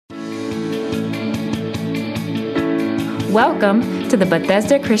Welcome to the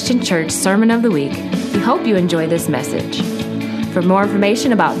Bethesda Christian Church Sermon of the Week. We hope you enjoy this message. For more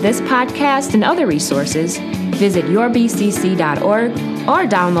information about this podcast and other resources, visit yourbcc.org or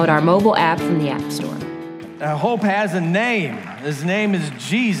download our mobile app from the App Store. Hope has a name. His name is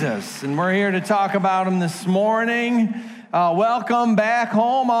Jesus, and we're here to talk about him this morning. Welcome back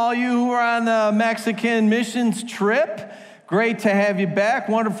home, all you who are on the Mexican missions trip. Great to have you back.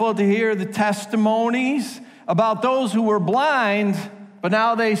 Wonderful to hear the testimonies about those who were blind, but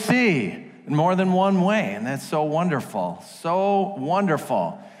now they see in more than one way, and that's so wonderful, so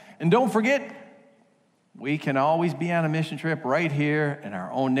wonderful. And don't forget, we can always be on a mission trip right here in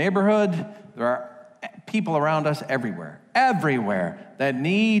our own neighborhood. There are people around us everywhere that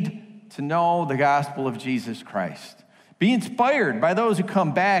need to know the gospel of Jesus Christ. Be inspired by those who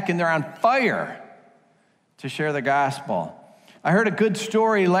come back and they're on fire to share the gospel. I heard a good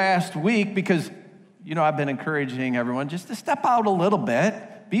story last week because, I've been encouraging everyone just to step out a little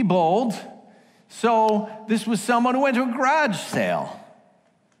bit, be bold. So this was someone who went to a garage sale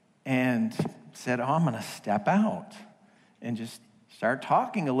and said, I'm going to step out and just start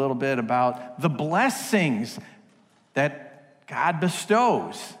talking a little bit about the blessings that God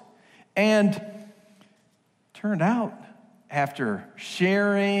bestows. And turned out, after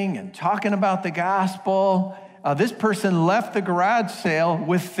sharing and talking about the gospel, this person left the garage sale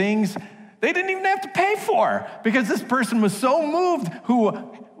with things they didn't even have to pay for, because this person was so moved, who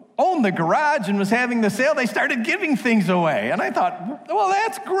owned the garage and was having the sale, they started giving things away. And I thought, well,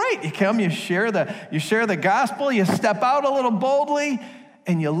 that's great. You come, you share the gospel, you step out a little boldly,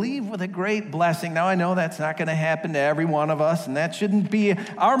 and you leave with a great blessing. Now, I know that's not going to happen to every one of us, and that shouldn't be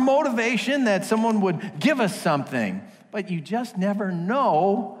our motivation, that someone would give us something. But you just never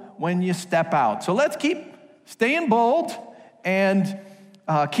know when you step out. So let's keep staying bold and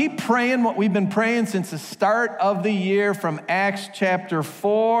keep praying what we've been praying since the start of the year from Acts chapter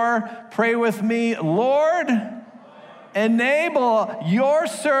 4. Pray with me. Lord, enable your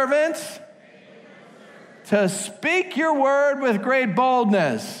servants to speak your word with great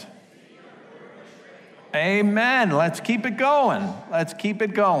boldness. Amen. Let's keep it going.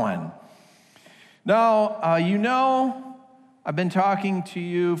 Now, I've been talking to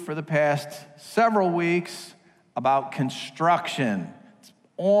you for the past several weeks about construction. It's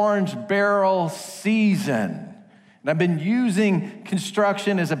orange barrel season. And I've been using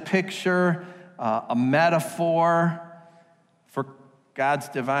construction as a picture, a metaphor for God's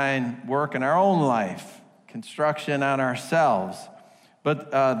divine work in our own life, construction on ourselves. But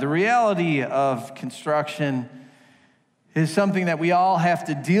the reality of construction is something that we all have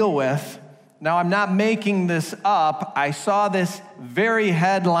to deal with. Now, I'm not making this up. I saw this very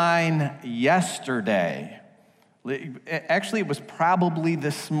headline yesterday. Actually, it was probably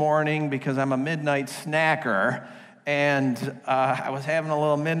this morning because I'm a midnight snacker, and I was having a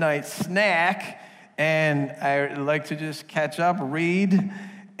little midnight snack, and I like to just catch up, read,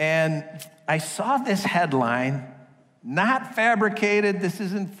 and I saw this headline, not fabricated. This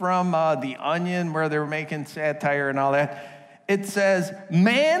isn't from The Onion where they're making satire and all that. It says,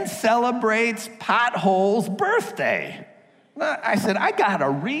 man celebrates pothole's birthday. I said, I got to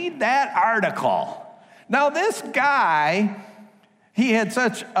read that article. Now, this guy, he had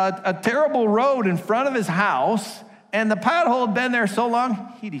such a terrible road in front of his house, and the pothole had been there so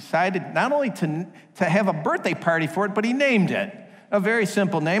long, he decided not only to have a birthday party for it, but he named it. A very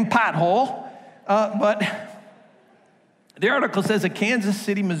simple name, Pothole. But the article says a Kansas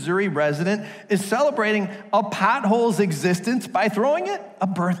City, Missouri resident is celebrating a pothole's existence by throwing it a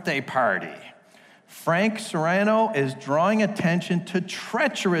birthday party. Frank Serrano is drawing attention to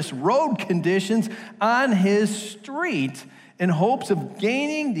treacherous road conditions on his street in hopes of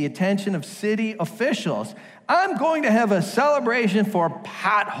gaining the attention of city officials. I'm going to have a celebration for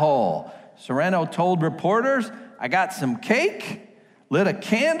pothole, Serrano told reporters. I got some cake, lit a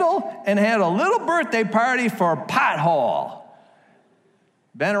candle, and had a little birthday party for pothole.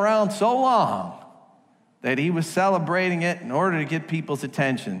 Been around so long that he was celebrating it in order to get people's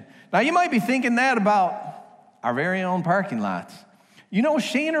attention. Now, you might be thinking that about our very own parking lots.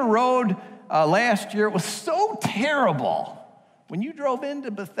 Shaner Road last year was so terrible. When you drove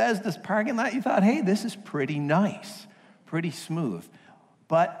into Bethesda's parking lot, you thought, hey, this is pretty nice, pretty smooth.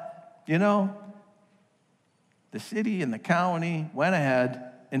 But, the city and the county went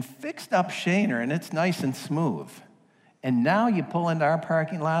ahead and fixed up Shaner, and it's nice and smooth. And now you pull into our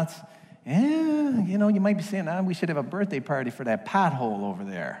parking lots, you might be saying, we should have a birthday party for that pothole over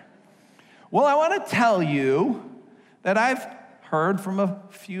there. Well, I want to tell you that I've heard from a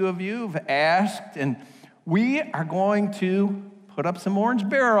few of you who've asked, and we are going to put up some orange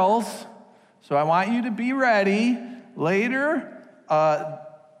barrels. So I want you to be ready. later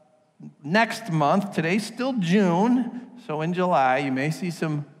next month, today's still June, so in July, you may see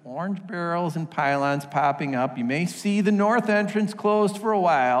some orange barrels and pylons popping up. You may see the north entrance closed for a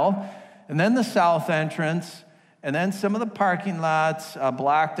while, and then the south entrance, and then some of the parking lots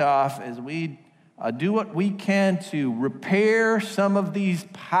blocked off as we do what we can to repair some of these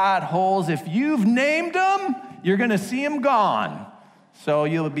potholes. If you've named them, you're going to see them gone. So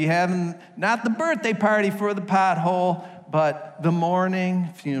you'll be having not the birthday party for the pothole, but the morning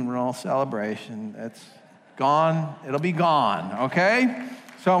funeral celebration. It's gone. It'll be gone, okay?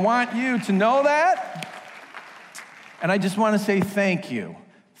 So I want you to know that. And I just want to say thank you.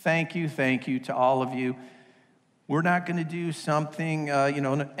 Thank you to all of you. We're not going to do something,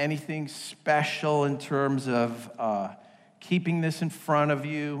 anything special in terms of keeping this in front of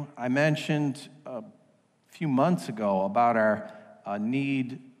you. I mentioned a few months ago about our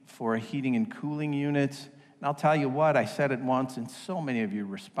need for heating and cooling units. And I'll tell you what, I said it once, and so many of you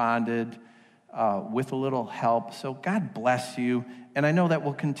responded with a little help. So God bless you. And I know that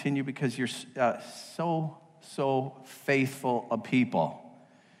will continue because you're so faithful a people.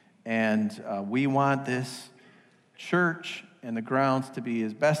 And we want this church and the grounds to be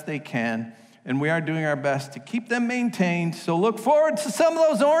as best they can, and we are doing our best to keep them maintained. So look forward to some of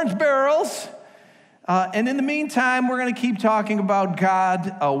those orange barrels. And in the meantime, we're going to keep talking about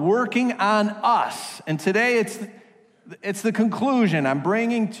God working on us. And today it's the conclusion. I'm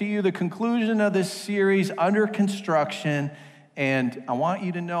bringing to you the conclusion of this series, Under Construction. And I want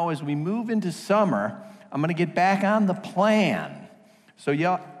you to know as we move into summer, I'm going to get back on the plan. So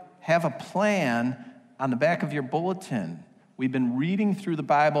you'll have a plan on the back of your bulletin. We've been reading through the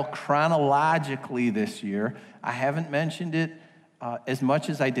Bible chronologically this year. I haven't mentioned it as much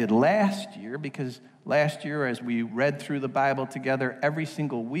as I did last year, because last year as we read through the Bible together every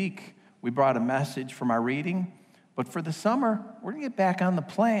single week, we brought a message from our reading. But for the summer, we're going to get back on the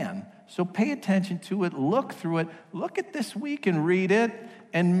plan. So pay attention to it, look through it, look at this week and read it,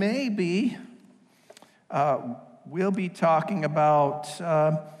 and maybe we'll be talking about...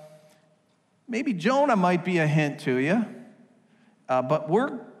 Maybe Jonah might be a hint to you, but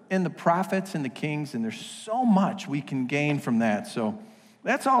we're in the prophets and the kings, and there's so much we can gain from that. So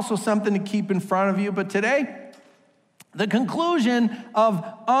that's also something to keep in front of you. But today, the conclusion of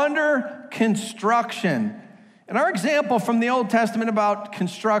under construction. And our example from the Old Testament about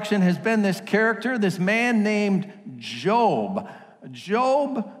construction has been this character, this man named Job.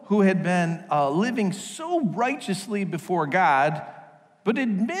 Job, who had been living so righteously before God, but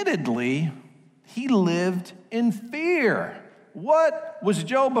admittedly, he lived in fear. What was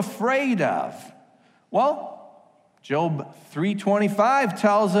Job afraid of? Well, Job 3:25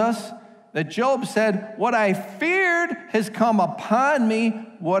 tells us that Job said, "What I feared has come upon me,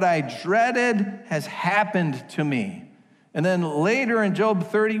 what I dreaded has happened to me." And then later in Job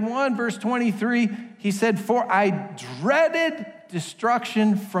 31, verse 23, he said, "For I dreaded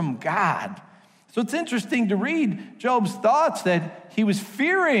destruction from God." So it's interesting to read Job's thoughts that he was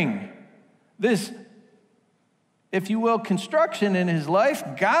fearing this, if you will, construction in his life,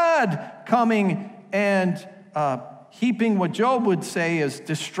 God coming and heaping what Job would say is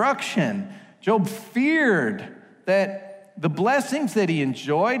destruction. Job feared that the blessings that he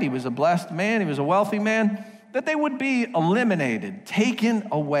enjoyed, he was a blessed man, he was a wealthy man, that they would be eliminated, taken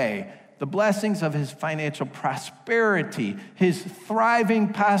away. The blessings of his financial prosperity, his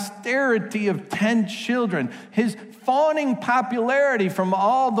thriving posterity of 10 children, his fawning popularity from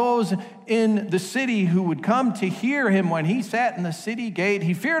all those in the city who would come to hear him when he sat in the city gate.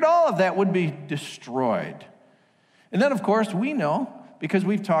 He feared all of that would be destroyed. And then, of course, we know, because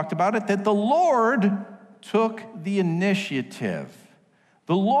we've talked about it, that the Lord took the initiative.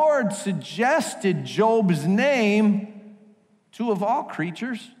 The Lord suggested Job's name to, of all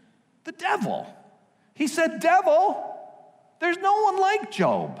creatures, the devil. He said, "Devil, there's no one like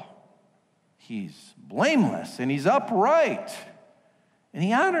Job. He's blameless and he's upright and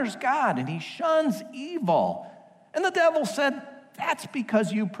he honors God and he shuns evil." And the devil said, "That's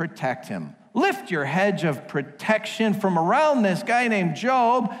because you protect him. Lift your hedge of protection from around this guy named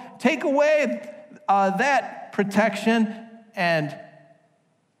Job. Take away that protection and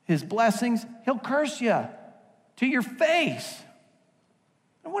his blessings. He'll curse you to your face."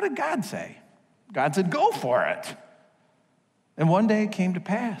 And what did God say? God said, "Go for it." And one day it came to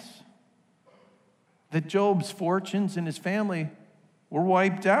pass that Job's fortunes and his family were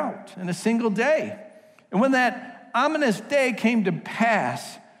wiped out in a single day. And when that ominous day came to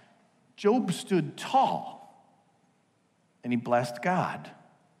pass, Job stood tall and he blessed God.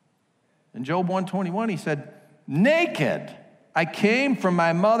 In Job 121, he said, "Naked I came from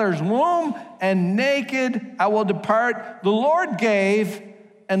my mother's womb, and naked I will depart. The Lord gave,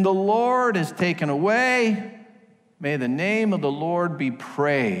 and the Lord has taken away. May the name of the Lord be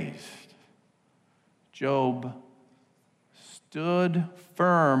praised. Job stood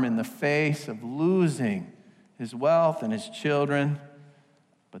firm in the face of losing his wealth and his children,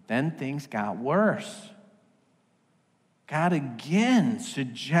 but then things got worse. God again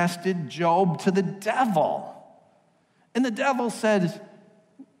suggested Job to the devil. And the devil said,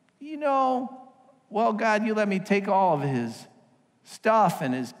 well, God, you let me take all of his stuff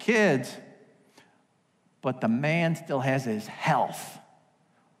and his kids, but the man still has his health.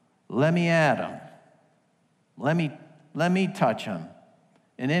 Let me at him. Let me touch him.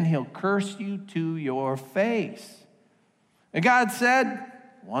 And then he'll curse you to your face. And God said,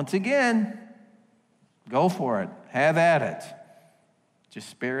 once again, go for it. Have at it. Just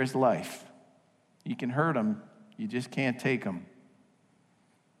spare his life. You can hurt him. You just can't take him.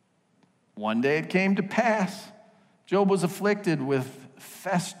 One day it came to pass. Job was afflicted with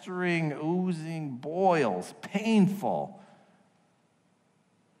festering, oozing boils, painful,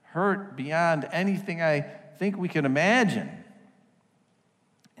 hurt beyond anything I think we can imagine.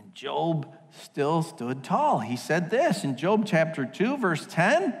 And Job still stood tall. He said this in Job chapter 2, verse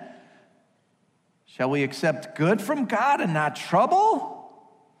 10, shall we accept good from God and not trouble?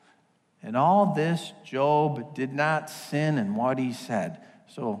 And all this, Job did not sin in what he said.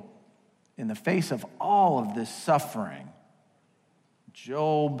 So, in the face of all of this suffering,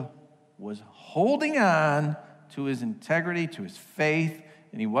 Job was holding on to his integrity, to his faith,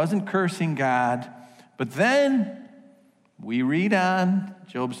 and he wasn't cursing God. But then we read on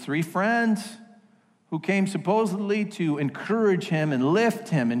Job's 3 friends who came supposedly to encourage him and lift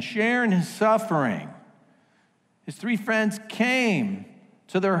him and share in his suffering. His 3 friends came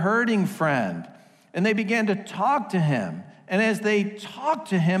to their hurting friend, and they began to talk to him. And as they talked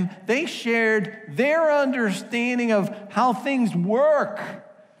to him, they shared their understanding of how things work.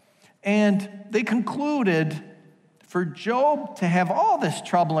 And they concluded for Job to have all this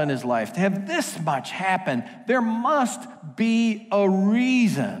trouble in his life, to have this much happen, there must be a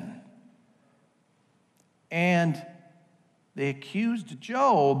reason. And they accused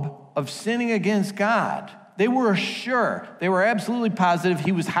Job of sinning against God. They were sure, they were absolutely positive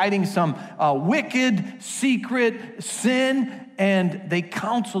he was hiding some wicked, secret sin, and they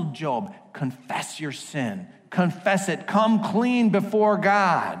counseled Job, confess your sin, confess it, come clean before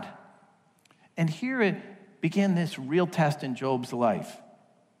God. And here it began this real test in Job's life.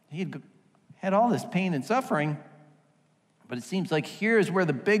 He had all this pain and suffering, but it seems like here is where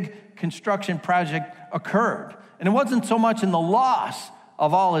the big construction project occurred. And it wasn't so much in the loss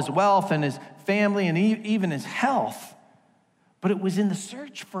of all his wealth and his family and even his health, but it was in the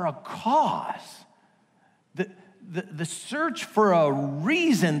search for a cause, the search for a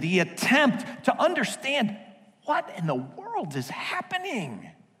reason, the attempt to understand what in the world is happening.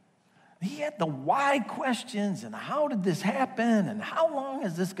 He had the why questions and how did this happen and how long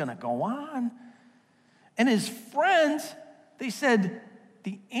is this going to go on? And his friends, they said,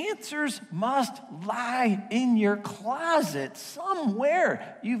 the answers must lie in your closet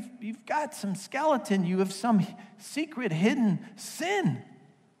somewhere. You've got some skeleton. You have some secret hidden sin.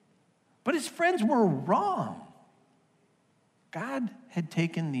 But his friends were wrong. God had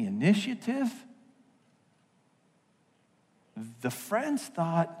taken the initiative. The friends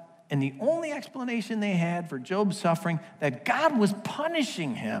thought, and the only explanation they had for Job's suffering, that God was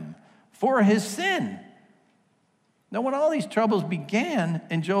punishing him for his sin. Now, when all these troubles began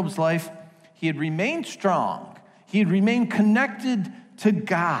in Job's life, he had remained strong. He had remained connected to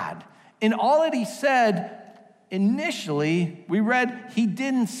God. In all that he said, initially, we read he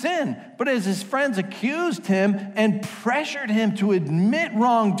didn't sin. But as his friends accused him and pressured him to admit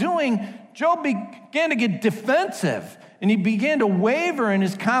wrongdoing, Job began to get defensive, and he began to waver in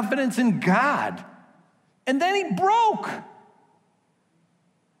his confidence in God. And then he broke.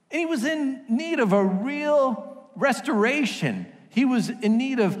 And he was in need of a real restoration. He was in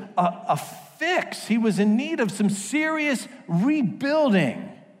need of a fix. He was in need of some serious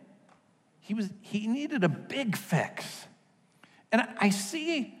rebuilding. He needed a big fix. And I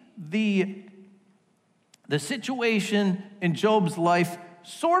see the situation in Job's life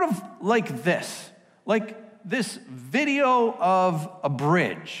sort of like this video of a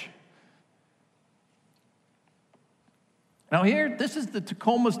bridge. Now here, this is the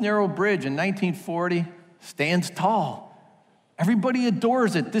Tacoma's Narrow Bridge in 1940. Stands tall. Everybody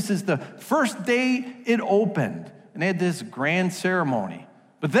adores it. This is the first day it opened, and they had this grand ceremony.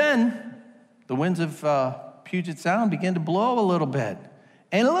 But then the winds of Puget Sound began to blow a little bit.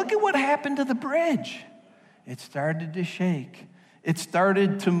 And look at what happened to the bridge. it started to shake. It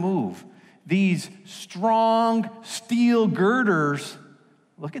started to move. These strong steel girders,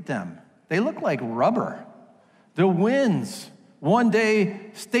 look at them. They look like rubber. The winds one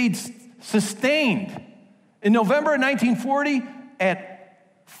day stayed sustained. In November of 1940,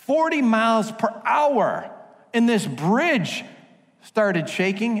 at 40 miles per hour, and this bridge started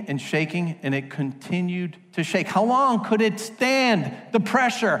shaking, and it continued to shake. How long could it stand the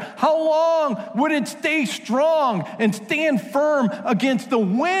pressure? How long would it stay strong and stand firm against the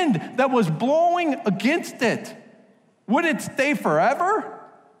wind that was blowing against it? Would it stay forever?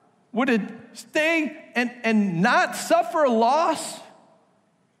 Would it stay and not suffer loss?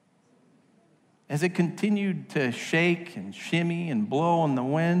 As it continued to shake and shimmy and blow in the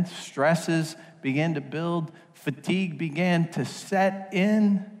wind, stresses began to build, fatigue began to set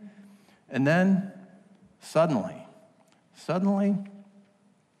in, and then suddenly,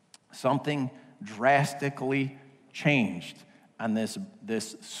 something drastically changed on this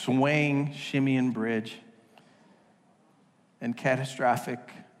swaying, shimmying bridge, and catastrophic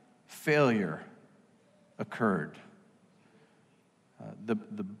failure occurred.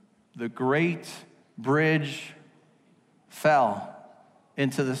 The great bridge fell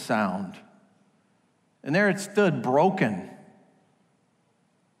into the Sound. And there it stood, broken.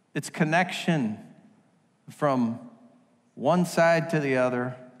 Its connection from one side to the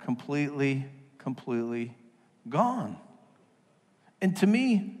other completely gone. And to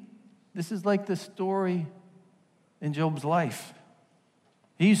me, this is like the story in Job's life.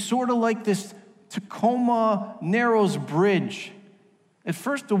 He's sort of like this Tacoma Narrows Bridge. At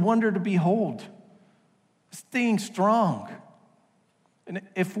first, a wonder to behold, staying strong. And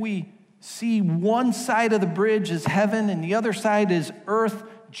if we see one side of the bridge as heaven and the other side as earth,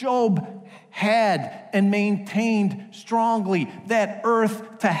 Job had and maintained strongly that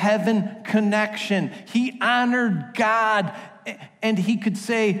earth to heaven connection. He honored God, and he could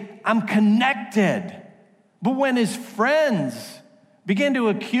say, I'm connected. But when his friends began to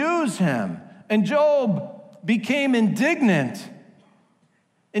accuse him, and Job became indignant,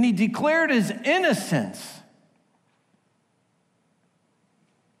 and he declared his innocence,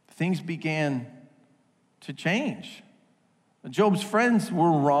 things began to change. Job's friends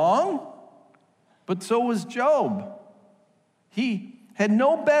were wrong, but so was Job. He had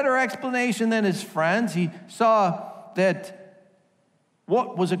no better explanation than his friends. He saw that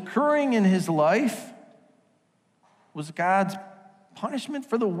what was occurring in his life was God's punishment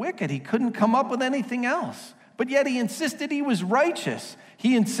for the wicked. He couldn't come up with anything else. But yet he insisted he was righteous.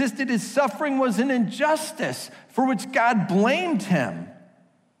 He insisted his suffering was an injustice for which God blamed him.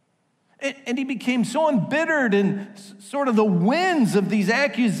 And he became so embittered in sort of the winds of these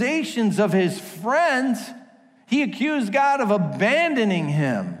accusations of his friends, he accused God of abandoning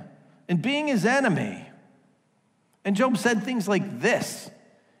him and being his enemy. And Job said things like this.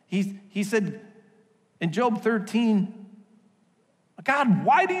 He said in Job 13, God,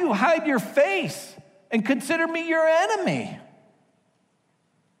 why do you hide your face and consider me your enemy?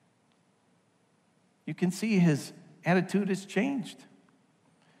 You can see his attitude has changed.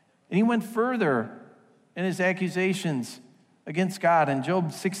 And he went further in his accusations against God. In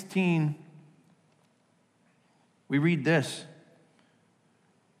Job 16, we read this.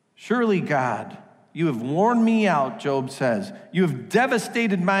 Surely, God, you have worn me out, Job says. You have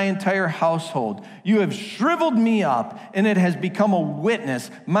devastated my entire household. You have shriveled me up, and it has become a witness.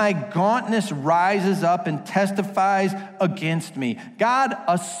 My gauntness rises up and testifies against me. God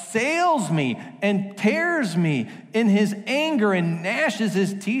assails me and tears me in his anger and gnashes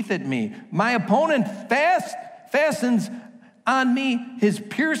his teeth at me. My opponent fastens on me his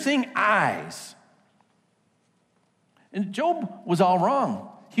piercing eyes. And Job was all wrong.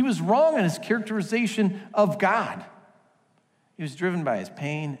 He was wrong in his characterization of God. He was driven by his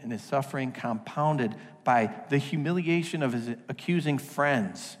pain and his suffering, compounded by the humiliation of his accusing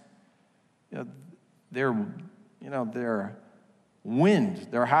friends. Their wind,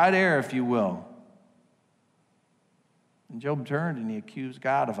 their hot air, if you will. And Job turned and he accused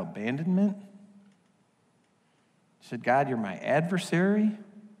God of abandonment. He said, God, you're my adversary.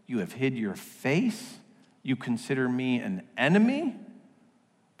 You have hid your face. You consider me an enemy.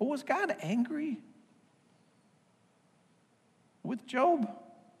 But was God angry with Job?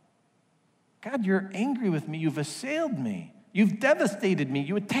 God, you're angry with me. You've assailed me. You've devastated me.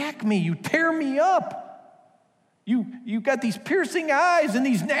 You attack me. You tear me up. You've got these piercing eyes and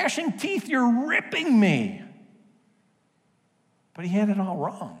these gnashing teeth. You're ripping me. But he had it all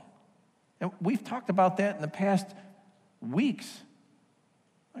wrong. And we've talked about that in the past weeks.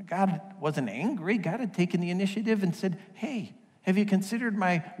 God wasn't angry. God had taken the initiative and said, hey, have you considered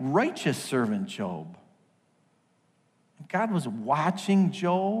my righteous servant Job? God was watching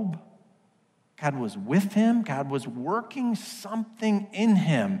Job. God was with him. God was working something in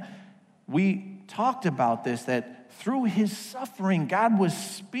him. We talked about this, that through his suffering, God was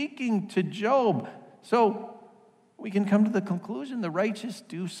speaking to Job. So we can come to the conclusion the righteous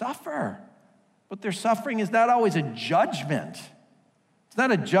do suffer. But their suffering is not always a judgment. It's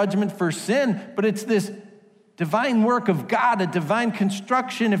not a judgment for sin, but it's this divine work of God, a divine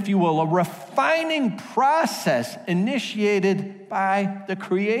construction, if you will, a refining process initiated by the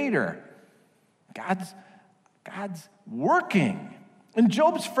Creator. God's working. And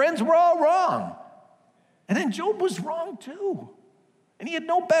Job's friends were all wrong. And then Job was wrong too. And he had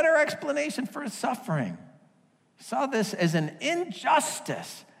no better explanation for his suffering. He saw this as an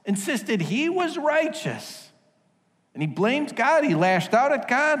injustice, insisted he was righteous. And he blamed God, he lashed out at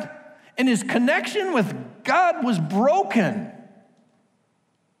God, and his connection with God was broken.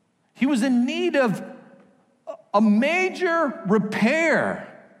 He was in need of a major repair.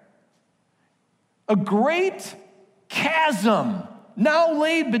 A great chasm now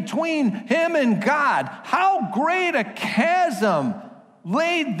laid between him and God. How great a chasm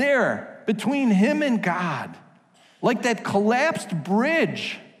laid there between him and God. Like that collapsed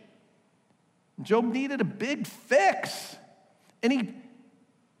bridge. Job needed a big fix. And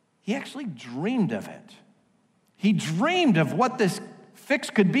he actually dreamed of it. He dreamed of what this fix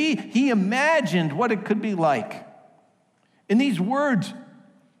could be. He imagined what it could be like. And these words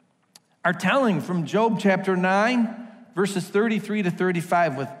are telling from Job chapter 9, verses 33 to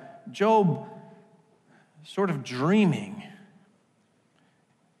 35, with Job sort of dreaming.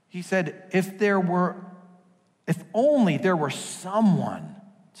 He said, if only there were someone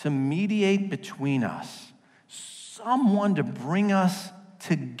to mediate between us, someone to bring us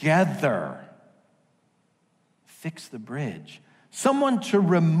together, fix the bridge, someone to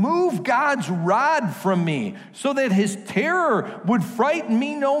remove God's rod from me so that his terror would frighten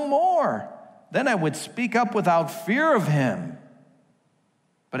me no more. Then I would speak up without fear of him.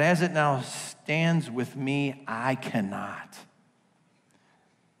 But as it now stands with me, I cannot.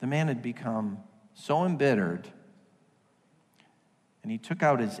 The man had become so embittered, and he took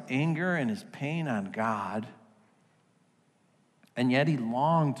out his anger and his pain on God, and yet he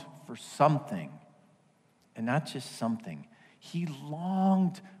longed for something, and not just something. He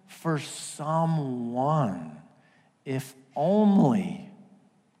longed for someone, if only.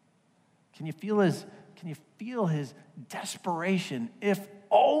 Can you feel his desperation? If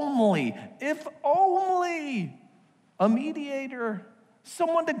only a mediator,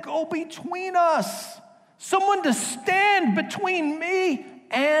 someone to go between us, someone to stand between me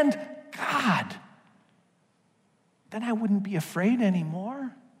and God. Then I wouldn't be afraid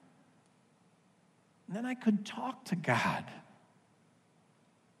anymore. And then I could talk to God.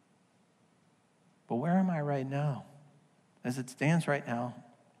 But where am I right now? As it stands right now,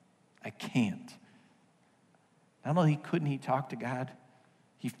 I can't. Not only couldn't he talk to God,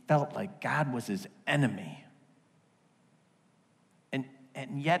 he felt like God was his enemy.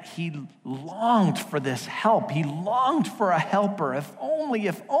 And yet he longed for this help. He longed for a helper. If only.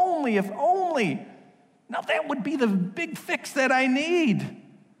 Now that would be the big fix that I need.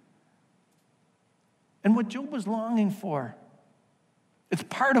 And what Job was longing for, it's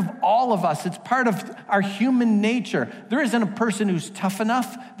part of all of us. It's part of our human nature. There isn't a person who's tough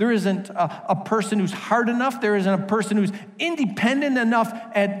enough. There isn't a person who's hard enough. There isn't a person who's independent enough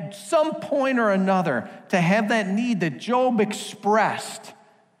at some point or another to have that need that Job expressed,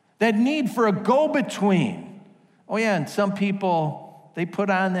 that need for a go-between. Oh yeah, and some people, they put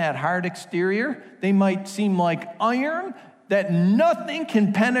on that hard exterior. They might seem like iron, that nothing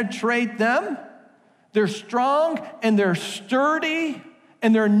can penetrate them. They're strong and they're sturdy,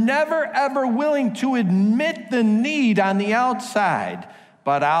 and they're never, ever willing to admit the need on the outside.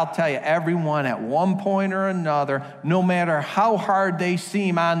 But I'll tell you, everyone at one point or another, no matter how hard they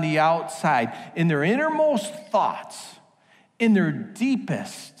seem on the outside, in their innermost thoughts, in their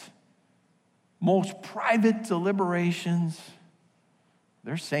deepest, most private deliberations,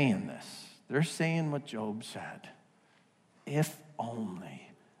 they're saying this. They're saying what Job said. If only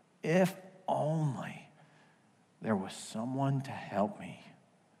there was someone to help me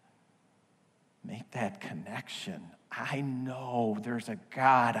make that connection. I know there's a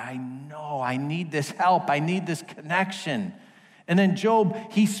God. I know I need this help. I need this connection. And then Job,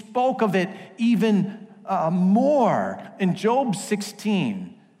 he spoke of it even more. In Job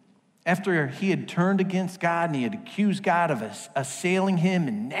 16, after he had turned against God and he had accused God of assailing him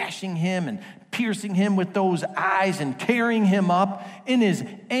and gnashing him and piercing him with those eyes and tearing him up in his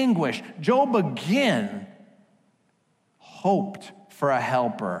anguish, Job again hoped for a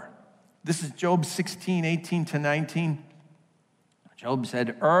helper. This is Job 16, 18 to 19. Job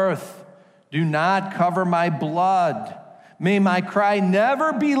said, "Earth, do not cover my blood. May my cry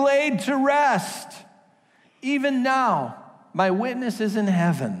never be laid to rest. Even now, my witness is in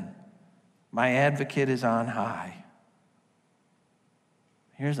heaven. My advocate is on high."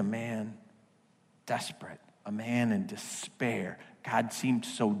 Here's a man desperate, a man in despair. God seemed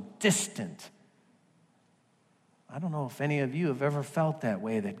so distant. I don't know if any of you have ever felt that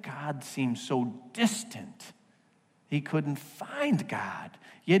way, that God seemed so distant. He couldn't find God,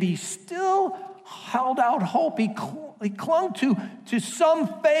 yet he still held out hope. He clung to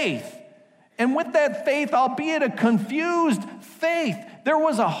some faith. And with that faith, albeit a confused faith, there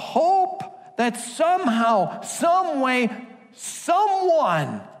was a hope that somehow, some way,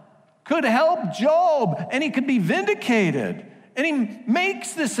 someone could help Job and he could be vindicated. And he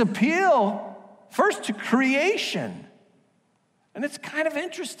makes this appeal first to creation. And it's kind of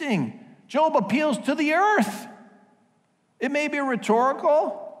interesting. Job appeals to the earth. It may be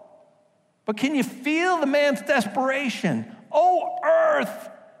rhetorical, but can you feel the man's desperation? "Oh, earth,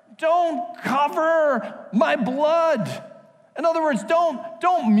 don't cover my blood." In other words,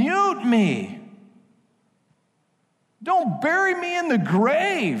 don't mute me. Don't bury me in the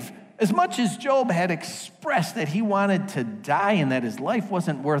grave. As much as Job had expressed that he wanted to die and that his life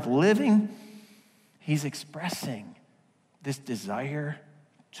wasn't worth living, he's expressing this desire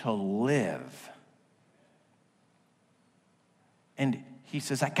to live. And he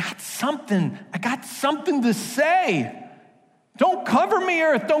says, I got something to say. Don't cover me,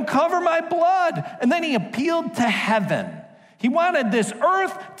 earth. Don't cover my blood. And then he appealed to heaven. He wanted this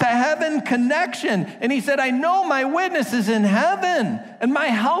earth to heaven connection. And he said, I know my witness is in heaven, and my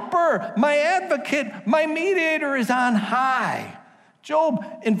helper, my advocate, my mediator is on high. Job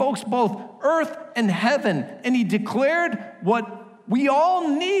invokes both earth and heaven, and he declared what we all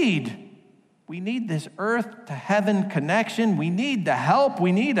need. We need this earth to heaven connection. We need the help.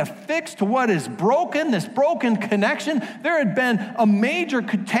 We need a fix to what is broken, this broken connection. There had been a major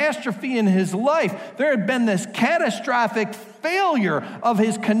catastrophe in his life. There had been this catastrophic failure of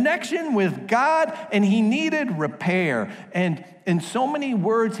his connection with God, and he needed repair. And in so many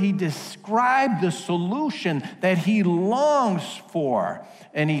words, he described the solution that he longs for.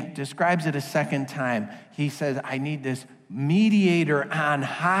 And he describes it a second time. He says, I need this mediator on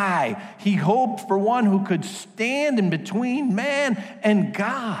high. He hoped for one who could stand in between man and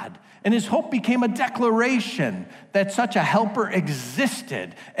God. And his hope became a declaration that such a helper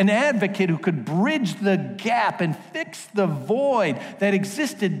existed, an advocate who could bridge the gap and fix the void that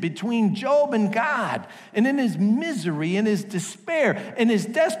existed between Job and God. And in his misery, in his despair, in his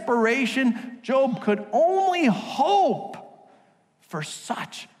desperation, Job could only hope for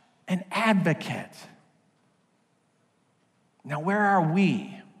such an advocate. Now, where are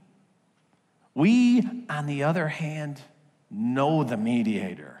we? We, on the other hand, know the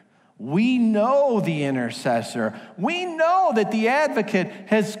mediator. We know the intercessor. We know that the advocate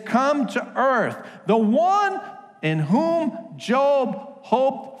has come to earth. The one in whom Job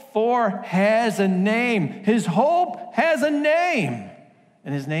hoped for has a name. His hope has a name,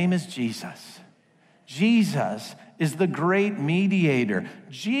 and his name is Jesus. Jesus is the great mediator.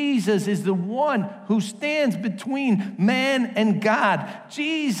 Jesus is the one who stands between man and God.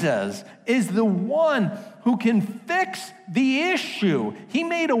 Jesus is the one who can fix the issue. He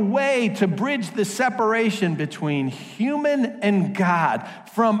made a way to bridge the separation between human and God,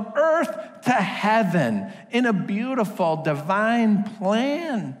 from earth to heaven, in a beautiful divine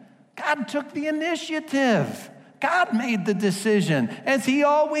plan. God took the initiative. God made the decision, as he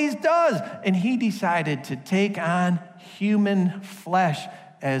always does, and he decided to take on human flesh,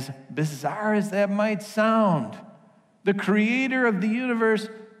 as bizarre as that might sound. The creator of the universe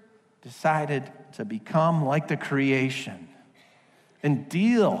decided to become like the creation and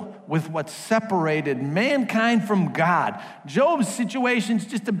deal with what separated mankind from God. Job's situation is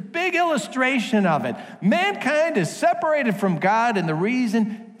just a big illustration of it. Mankind is separated from God, and the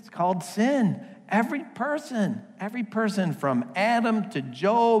reason it's called sin. Every person from Adam to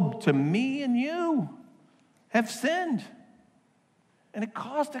Job to me and you have sinned. And it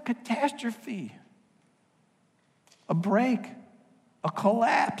caused a catastrophe, a break, a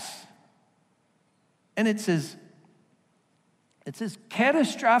collapse. And it's as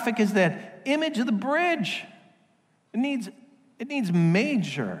catastrophic as that image of the bridge. It needs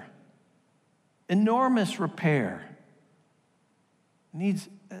major, enormous repair. It needs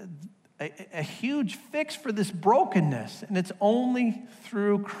a huge fix for this brokenness, and it's only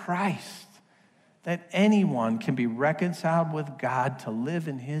through Christ that anyone can be reconciled with God to live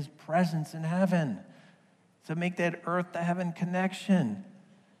in his presence in heaven, to make that earth to heaven connection.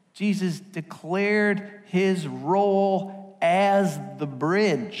 Jesus declared his role as the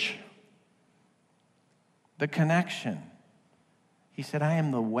bridge, the connection. He said, I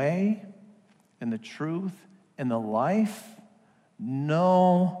am the way and the truth and the life.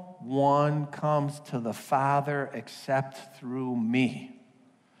 No one comes to the Father except through me.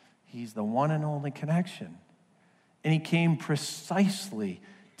 He's the one and only connection. And he came precisely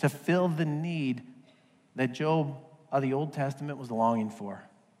to fill the need that Job of the Old Testament was longing for.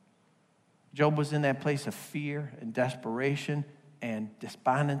 Job was in that place of fear and desperation and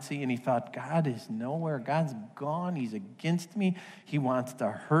despondency, and he thought, God is nowhere. God's gone. He's against me. He wants to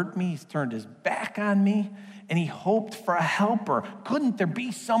hurt me. He's turned his back on me, and he hoped for a helper. Couldn't there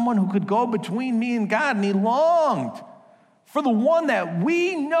be someone who could go between me and God? And he longed for the one that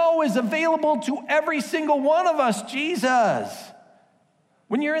we know is available to every single one of us, Jesus.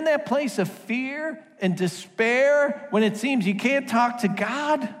 When you're in that place of fear and despair, when it seems you can't talk to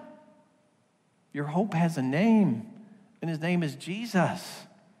God, your hope has a name, and his name is Jesus.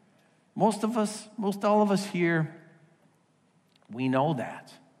 Most all of us here, we know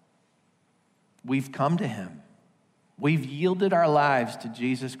that. We've come to him. We've yielded our lives to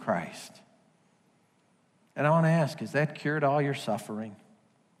Jesus Christ. And I want to ask, has that cured all your suffering?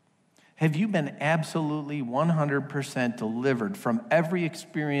 Have you been absolutely 100% delivered from every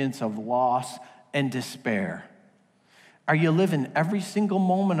experience of loss and despair? Are you living every single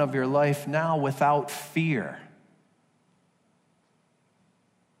moment of your life now without fear?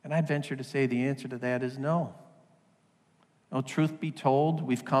 And I'd venture to say the answer to that is no. No, truth be told,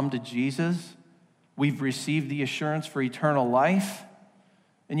 we've come to Jesus. We've received the assurance for eternal life.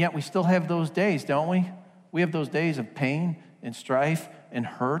 And yet we still have those days, don't we? We have those days of pain and strife and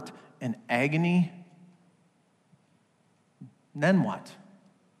hurt and agony. And then what?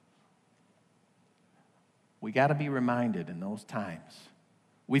 We got to be reminded in those times.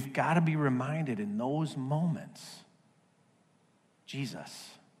 We've got to be reminded in those moments.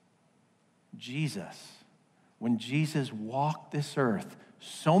 Jesus. When Jesus walked this earth,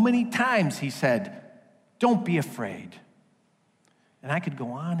 so many times he said, don't be afraid. And I could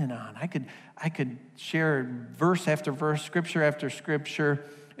go on and on. I could share verse after verse, scripture after scripture,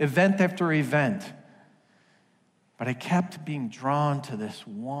 event after event. But I kept being drawn to this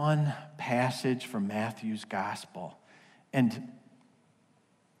one passage from Matthew's gospel. And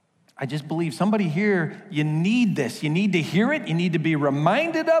I just believe somebody here, you need this. You need to hear it. You need to be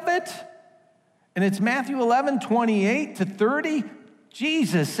reminded of it. And it's Matthew 11:28-30.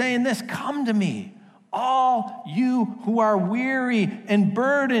 Jesus saying this, come to me, all you who are weary and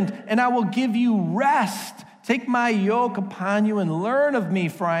burdened, and I will give you rest. Take my yoke upon you and learn of me,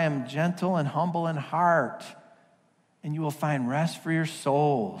 for I am gentle and humble in heart, and you will find rest for your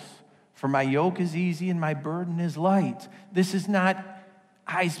souls. For my yoke is easy and my burden is light. This is not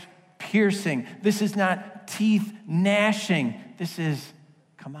eyes piercing. This is not teeth gnashing. This is,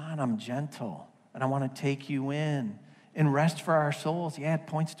 come on, I'm gentle, and I want to take you in. And rest for our souls, yeah, it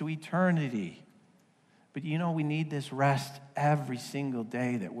points to eternity. But you know, we need this rest every single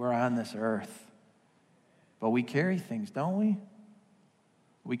day that we're on this earth. But we carry things, don't we?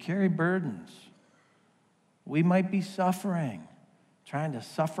 We carry burdens. We might be suffering, trying to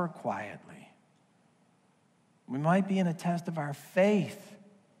suffer quietly. We might be in a test of our faith.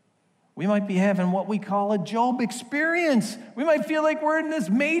 We might be having what we call a Job experience. We might feel like we're in this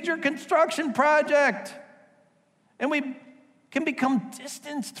major construction project. And we can become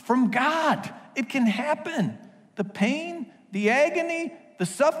distanced from God. It can happen. The pain, the agony, the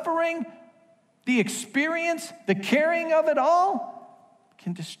suffering, the experience, the carrying of it all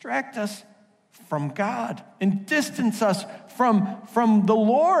can distract us from God and distance us from the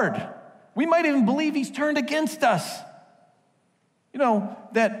Lord. We might even believe he's turned against us. You know,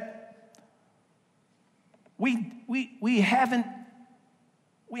 that we haven't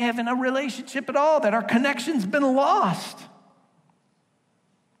a relationship at all, that our connection's been lost.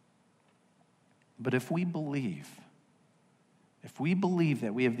 But if we believe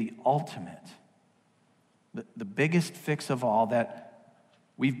that we have the ultimate, the biggest fix of all, that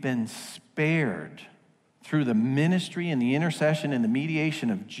we've been spared through the ministry and the intercession and the mediation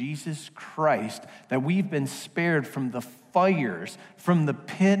of Jesus Christ, that we've been spared from the fires, from the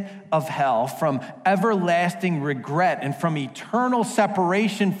pit of hell, from everlasting regret, and from eternal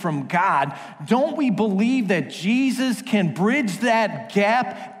separation from God, don't we believe that Jesus can bridge that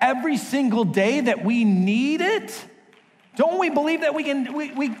gap every single day that we need it? Don't we believe that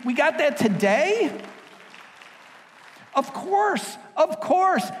we got that today? Of course,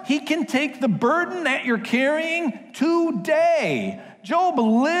 he can take the burden that you're carrying today. Job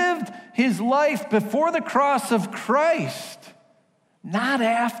lived his life before the cross of Christ, not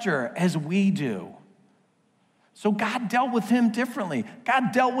after, as we do. So God dealt with him differently.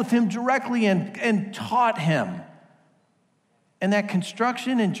 God dealt with him directly and taught him. And that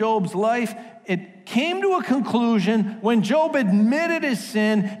construction in Job's life, it came to a conclusion when Job admitted his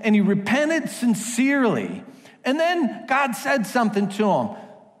sin and he repented sincerely. And then God said something to him.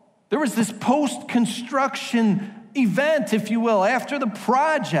 There was this post-construction event, if you will, after the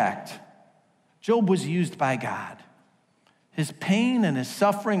project. Job was used by God. His pain and his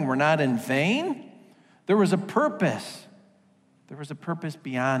suffering were not in vain. There was a purpose. There was a purpose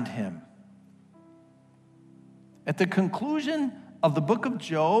beyond him. At the conclusion of the book of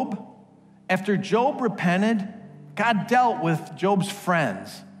Job, after Job repented, God dealt with Job's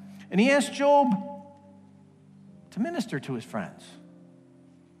friends. And he asked Job to minister to his friends.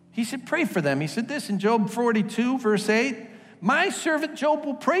 He said, pray for them. He said this in Job 42, verse 8, my servant Job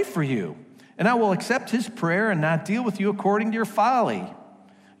will pray for you, and I will accept his prayer and not deal with you according to your folly.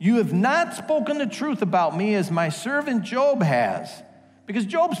 You have not spoken the truth about me as my servant Job has. Because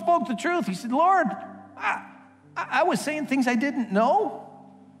Job spoke the truth. He said, Lord, I was saying things I didn't know.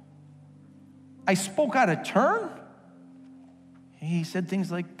 I spoke out of turn. He said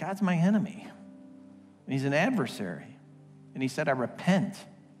things like, God's my enemy. And he's an adversary. And he said, I repent.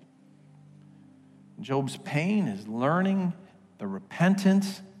 Job's pain, his learning, the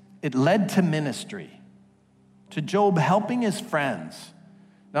repentance, it led to ministry, to Job helping his friends.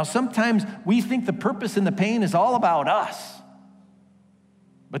 Now, sometimes we think the purpose in the pain is all about us.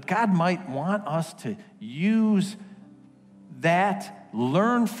 But God might want us to use that,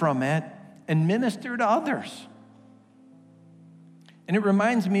 learn from it, and minister to others. And it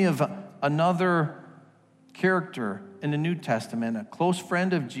reminds me of another character in the New Testament, a close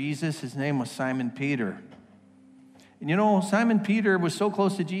friend of Jesus. His name was Simon Peter. And you know, Simon Peter was so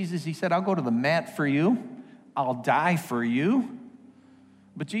close to Jesus, he said, I'll go to the mat for you. I'll die for you.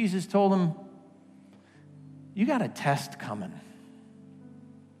 But Jesus told him, you got a test coming.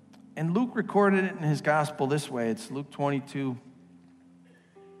 And Luke recorded it in his gospel this way. It's Luke 22.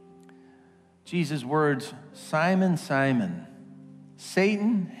 Jesus' words, Simon, Simon,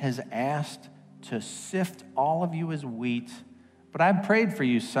 Satan has asked to sift all of you as wheat, but I've prayed for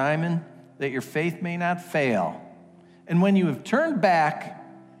you, Simon, that your faith may not fail. And when you have turned back,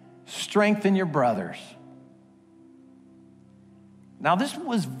 strengthen your brothers. Now, this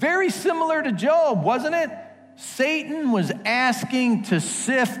was very similar to Job, wasn't it? Satan was asking to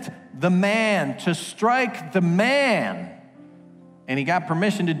sift the man, to strike the man. And he got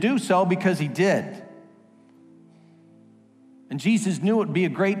permission to do so because he did. And Jesus knew it would be a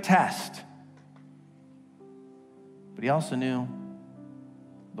great test. But he also knew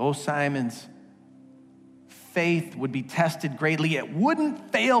though Simon's faith would be tested greatly, it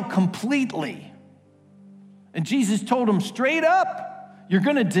wouldn't fail completely. And Jesus told him straight up, you're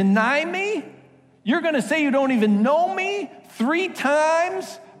going to deny me? You're going to say you don't even know me 3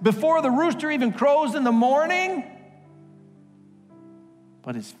 times before the rooster even crows in the morning?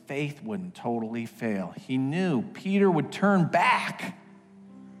 But his faith wouldn't totally fail. He knew Peter would turn back.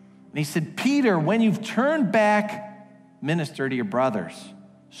 And he said, Peter, when you've turned back, minister to your brothers.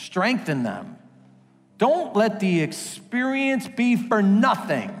 Strengthen them. Don't let the experience be for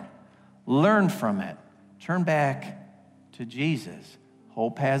nothing. Learn from it. Turn back to Jesus.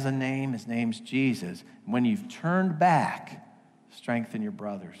 Hope has a name. His name's Jesus. When you've turned back, strengthen your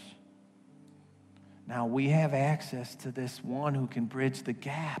brothers. Now we have access to this one who can bridge the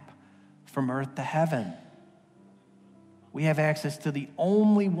gap from earth to heaven. We have access to the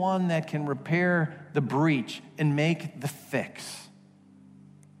only one that can repair the breach and make the fix.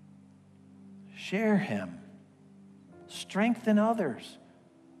 Share him. Strengthen others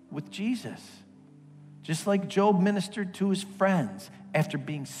with Jesus. Just like Job ministered to his friends after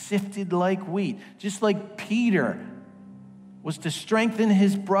being sifted like wheat. Just like Peter was to strengthen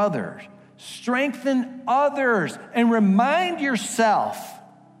his brothers. Strengthen others and remind yourself,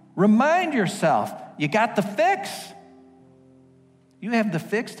 you got the fix. You have the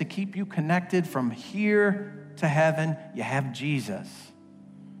fix to keep you connected from here to heaven. You have Jesus.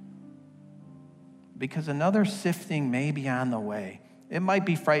 Because another sifting may be on the way. It might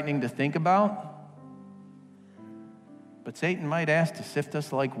be frightening to think about, but Satan might ask to sift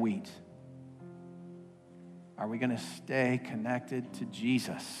us like wheat. Are we going to stay connected to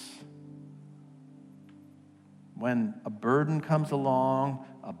Jesus? When a burden comes along,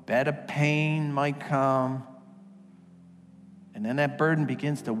 a bed of pain might come, and then that burden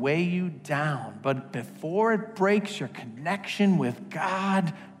begins to weigh you down. But before it breaks your connection with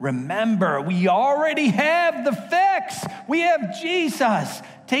God, remember, we already have the fix. We have Jesus.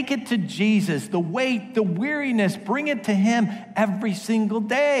 Take it to Jesus. The weight, the weariness, bring it to him every single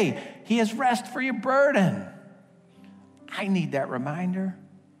day. He has rest for your burden. I need that reminder.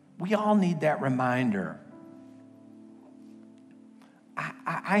 We all need that reminder.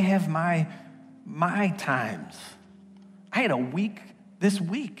 I have my times. I had a week this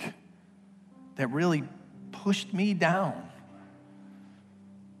week that really pushed me down.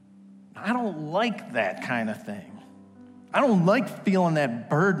 I don't like that kind of thing. I don't like feeling that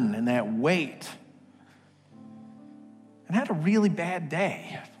burden and that weight. And I had a really bad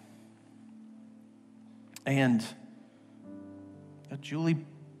day. And Julie,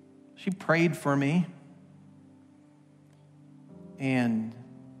 she prayed for me. And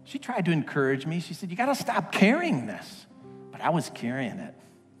she tried to encourage me. She said, you got to stop carrying this. But I was carrying it.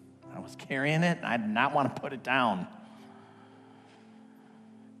 And I did not want to put it down.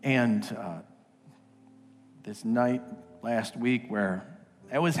 And this night last week where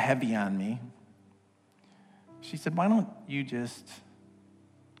it was heavy on me, she said, why don't you just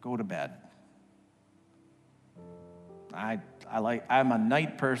go to bed? I'm a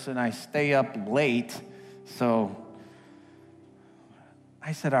night person. I stay up late. So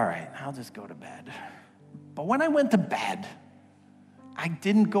I said, all right, I'll just go to bed. But when I went to bed, I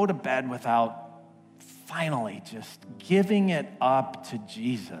didn't go to bed without finally just giving it up to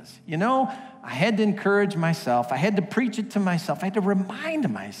Jesus. You know, I had to encourage myself. I had to preach it to myself. I had to remind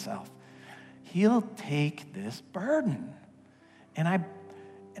myself, he'll take this burden.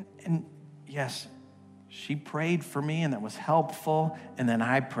 And yes, she prayed for me, and that was helpful. And then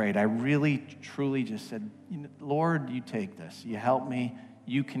I prayed. I really, truly just said, Lord, you take this. You help me.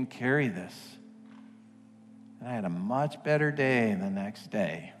 You can carry this. And I had a much better day the next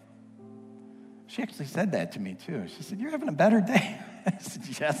day. She actually said that to me, too. She said, you're having a better day? I said,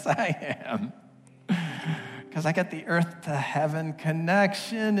 yes, I am. Because I got the earth to heaven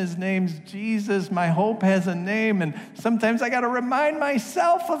connection. His name's Jesus. My hope has a name. And sometimes I got to remind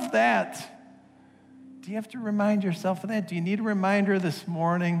myself of that. Do you have to remind yourself of that? Do you need a reminder this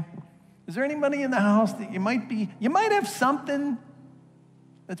morning? Is there anybody in the house that you might have something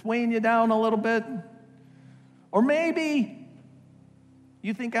that's weighing you down a little bit? Or maybe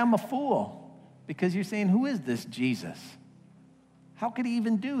you think I'm a fool because you're saying, who is this Jesus? How could he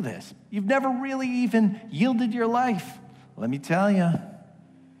even do this? You've never really even yielded your life. Let me tell you,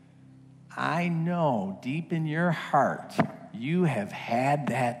 I know deep in your heart, you have had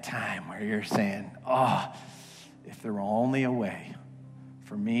that time where you're saying, oh, if there were only a way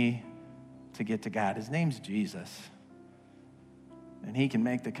for me to get to God. His name's Jesus, and he can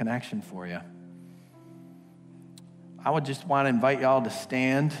make the connection for you. I would just want to invite y'all to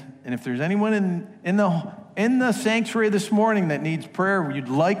stand, and if there's anyone in the sanctuary this morning that needs prayer, you'd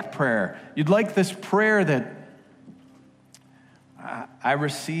like this prayer that I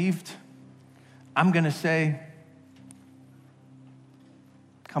received, I'm going to say,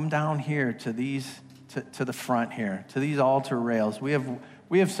 come down here to the front here, to these altar rails. We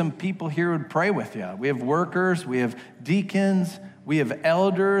have some people here who'd pray with you. We have workers, we have deacons, we have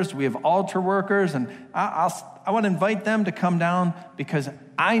elders, we have altar workers, and I want to invite them to come down because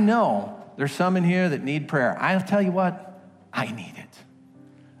I know there's some in here that need prayer. I'll tell you what, I need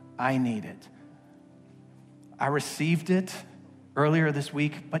it. I received it earlier this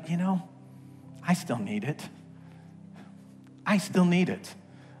week, but I still need it. I still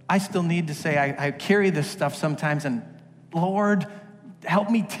need to say, I carry this stuff sometimes, and Lord, help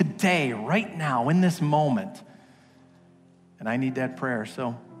me today, right now, in this moment. And I need that prayer.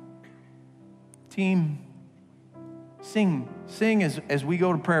 So, team, sing as we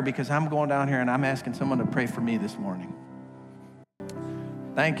go to prayer, because I'm going down here and I'm asking someone to pray for me this morning.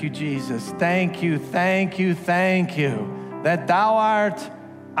 Thank you, Jesus. Thank you that thou art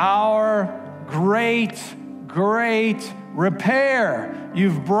our great repair.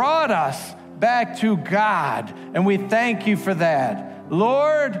 You've brought us back to God, and we thank you for that.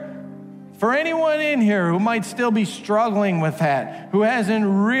 Lord, for anyone in here who might still be struggling with that, who hasn't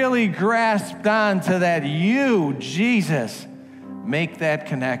really grasped onto that, you, Jesus, make that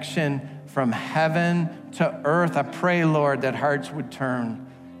connection from heaven to earth. I pray, Lord, that hearts would turn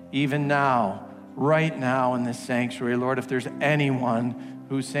even now, right now in this sanctuary. Lord, if there's anyone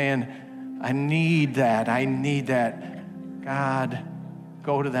who's saying, I need that, God,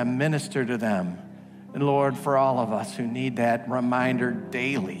 go to them, minister to them. And Lord, for all of us who need that reminder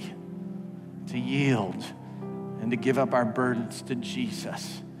daily to yield and to give up our burdens to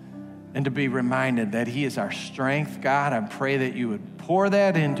Jesus and to be reminded that he is our strength, God, I pray that you would pour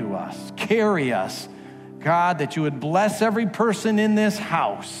that into us, carry us, God, that you would bless every person in this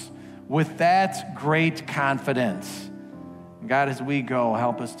house with that great confidence. God, as we go,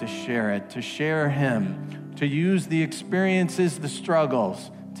 help us to share it, to share him, to use the experiences, the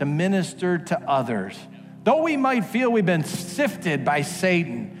struggles, to minister to others Though we might feel we've been sifted by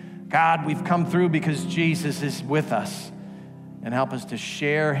Satan, God, we've come through because Jesus is with us. And help us to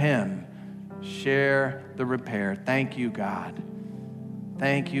share him, share the repair. Thank you, God.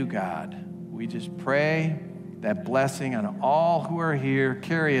 Thank you, God. We just pray that blessing on all who are here.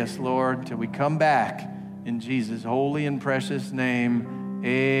 Carry us, Lord, till we come back. In Jesus' holy and precious name,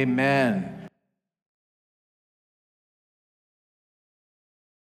 amen.